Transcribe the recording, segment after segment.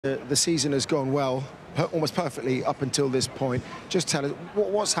The season has gone well, almost perfectly up until this point. Just tell us,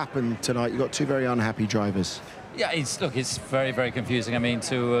 what's happened tonight? You've got two very unhappy drivers. Yeah, it's very, very confusing. I mean,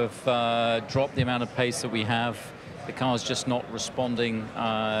 to have dropped the amount of pace that we have, the car's just not responding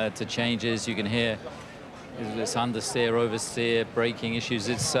to changes. You can hear this understeer, oversteer, braking issues.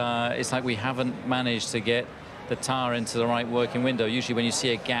 It's like we haven't managed to get the tyre into the right working window. Usually when you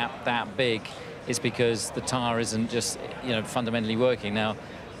see a gap that big, it's because the tyre isn't just, fundamentally working. Now,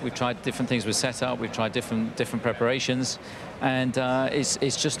 we've tried different things with setup, we've tried different preparations, and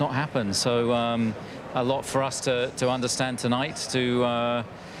it's just not happened. So a lot for us to understand tonight, to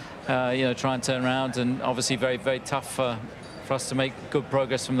try and turn around, and obviously very, very tough for us to make good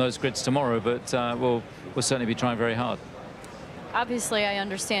progress from those grids tomorrow, but we'll certainly be trying very hard. Obviously, I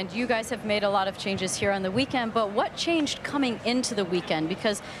understand you guys have made a lot of changes here on the weekend, but what changed coming into the weekend?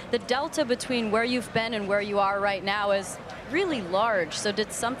 Because the delta between where you've been and where you are right now is really large. So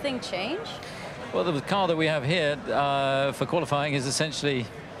did something change? Well, the car that we have here for qualifying is essentially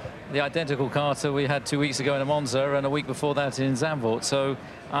the identical car that we had 2 weeks ago in Monza and a week before that in Zandvoort. So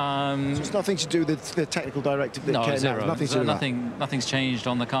it's nothing to do with the technical directive that came out. Nothing to do with that. Nothing's changed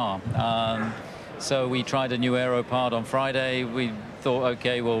on the car. So we tried a new aero part on Friday. We thought,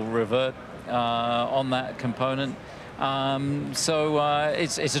 okay, we'll revert on that component. It's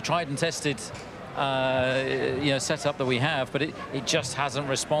a tried and tested setup that we have, but it just hasn't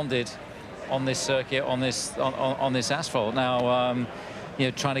responded on this circuit, on this asphalt. Now,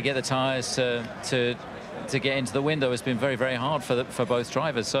 trying to get the tyres to get into the window has been very, very hard for both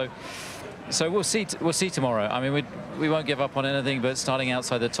drivers. So we'll see tomorrow. I mean, we won't give up on anything, but starting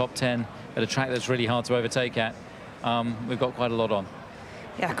outside the top 10 at a track that's really hard to overtake at, we've got quite a lot on.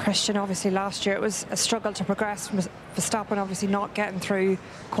 Yeah, Christian, obviously last year it was a struggle to progress. Verstappen obviously not getting through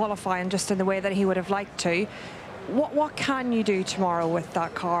qualifying just in the way that he would have liked to. What can you do tomorrow with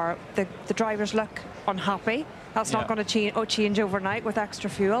that car? The drivers look unhappy. That's not going to change overnight with extra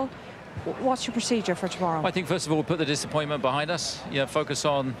fuel. What's your procedure for tomorrow? I think first of all, put the disappointment behind us. Focus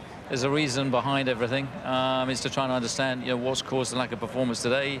on there's a reason behind everything. It's to try and understand what's caused the lack of performance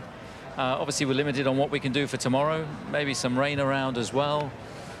today. Obviously, we're limited on what we can do for tomorrow. Maybe some rain around as well.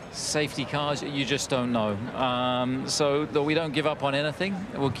 Safety cars, you just don't know. So though we don't give up on anything,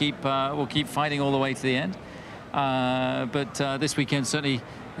 we'll keep fighting all the way to the end. But this weekend certainly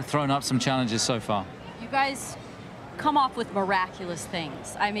thrown up some challenges so far. You guys come off with miraculous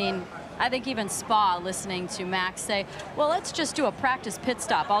things. I mean, I think even Spa, listening to Max say, well, let's just do a practice pit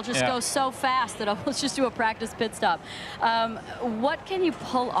stop. I'll just go so fast that let's just do a practice pit stop. What can you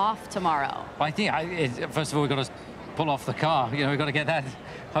pull off tomorrow? I think, first of all, we've got to pull off the car. We've got to get that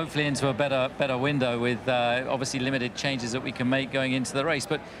hopefully into a better window with obviously limited changes that we can make going into the race.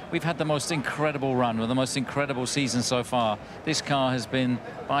 But we've had the most incredible run, with the most incredible season so far. This car has been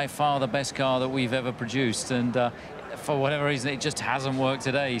by far the best car that we've ever produced, and for whatever reason, it just hasn't worked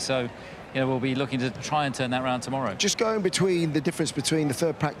today. So, we'll be looking to try and turn that around tomorrow. Just going between the difference between the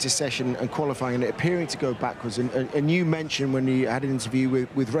third practice session and qualifying and it appearing to go backwards, and you mentioned when you had an interview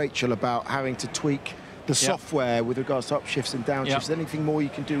with Rachel about having to tweak the software with regards to upshifts and downshifts. Is there anything more you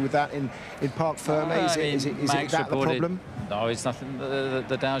can do with that in Parc Ferme? Is it that the problem? No, it's nothing.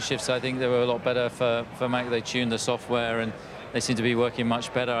 The downshifts, I think they were a lot better for Mac. They tuned the software and they seem to be working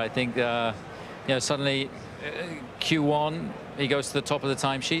much better. I think suddenly Q1 he goes to the top of the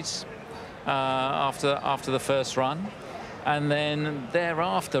timesheets after the first run, and then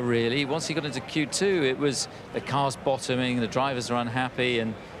thereafter, really, once he got into Q2, it was the car's bottoming, the drivers are unhappy,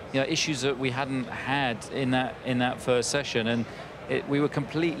 and issues that we hadn't had in that first session, and we were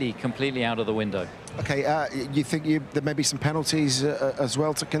completely out of the window. Okay, you think there may be some penalties as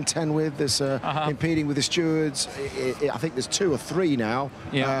well to contend with? There's impeding with the stewards. I think there's 2 or 3 now.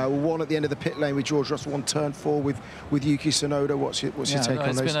 One at the end of the pit lane with George Russell, one turn 4 with Yuki Tsunoda. What's your take on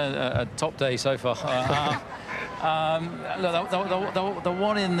those? It's been a top day so far. The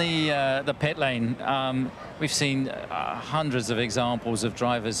one in the pit lane, we've seen hundreds of examples of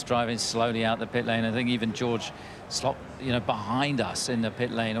drivers driving slowly out the pit lane. I think even George slot behind us in the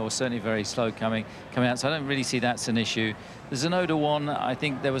pit lane, or certainly very slow coming out. So I don't really see that's an issue. The Tsunoda one, I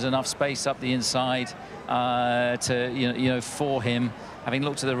think there was enough space up the inside to for him. Having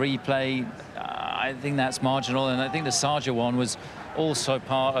looked at the replay, I think that's marginal, and I think the Sarja one was also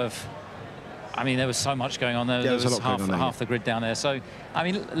part of. I mean, there was so much going on there. There was half the grid down there. So, I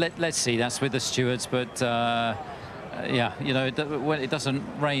mean, let's see. That's with the stewards, but when it doesn't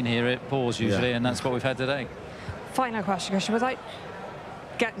rain here, it pours usually, and that's what we've had today. Final question, Christian. Without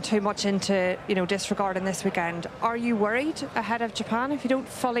getting too much into, you know, disregarding this weekend. Are you worried ahead of Japan? If you don't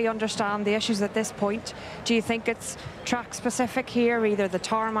fully understand the issues at this point, do you think it's track specific here, either the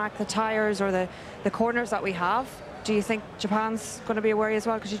tarmac, the tyres, or the corners that we have? Do you think Japan's going to be a worry as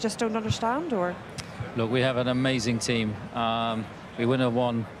well because you just don't understand? Or look, we have an amazing team. We wouldn't have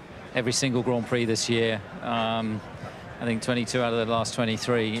won every single Grand Prix this year. I think 22 out of the last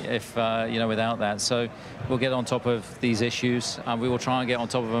 23, if you know, without that. So we'll get on top of these issues, and we will try and get on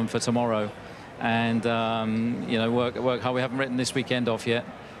top of them for tomorrow, and you know, work hard. We haven't written this weekend off yet.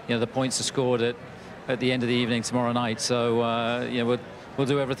 You know, the points are scored at the end of the evening tomorrow night. So you know, we'll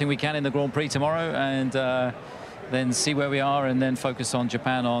do everything we can in the Grand Prix tomorrow, and then see where we are, and then focus on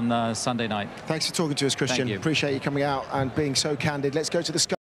Japan on Sunday night. Thanks for talking to us, Christian. Thank you. Appreciate you coming out and being so candid. Let's go to the sky.